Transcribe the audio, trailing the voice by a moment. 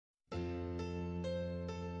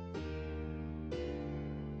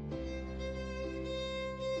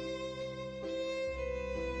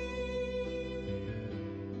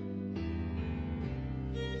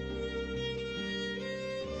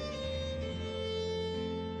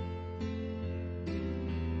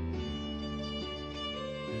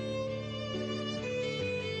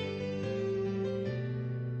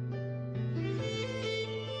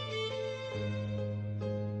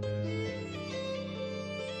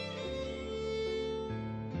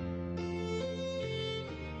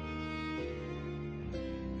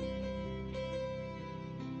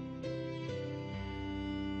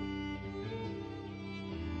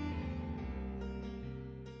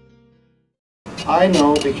I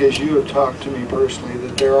know, because you have talked to me personally,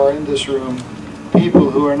 that there are in this room people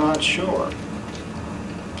who are not sure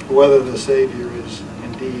whether the Savior is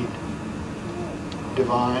indeed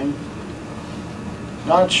divine,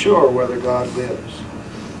 not sure whether God lives.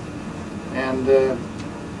 And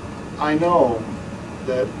I know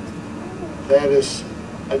that that is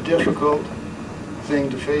a difficult thing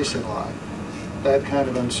to face in life, that kind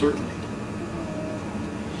of uncertainty.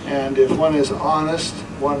 And if one is honest,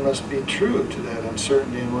 one must be true to that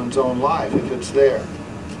uncertainty in one's own life, if it's there.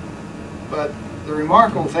 But the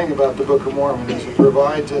remarkable thing about the Book of Mormon is it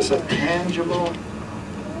provides us a tangible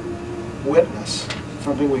witness,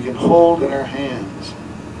 something we can hold in our hands,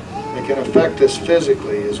 that can affect us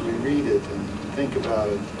physically as we read it and think about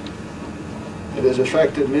it. It has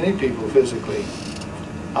affected many people physically.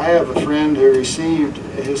 I have a friend who received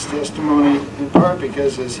his testimony in part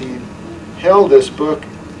because as he held this book,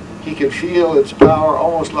 he could feel its power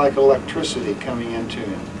almost like electricity coming into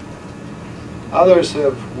him. Others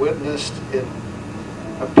have witnessed it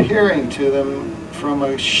appearing to them from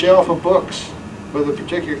a shelf of books with a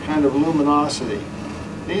particular kind of luminosity.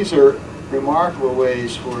 These are remarkable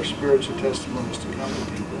ways for spiritual testimonies to come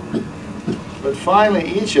to people. But finally,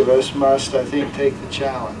 each of us must, I think, take the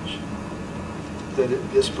challenge that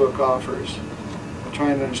this book offers,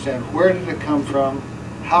 trying to understand where did it come from,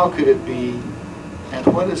 how could it be, and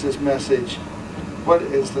what is this message, what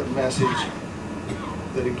is the message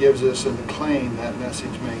that it gives us and the claim that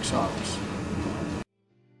message makes on us.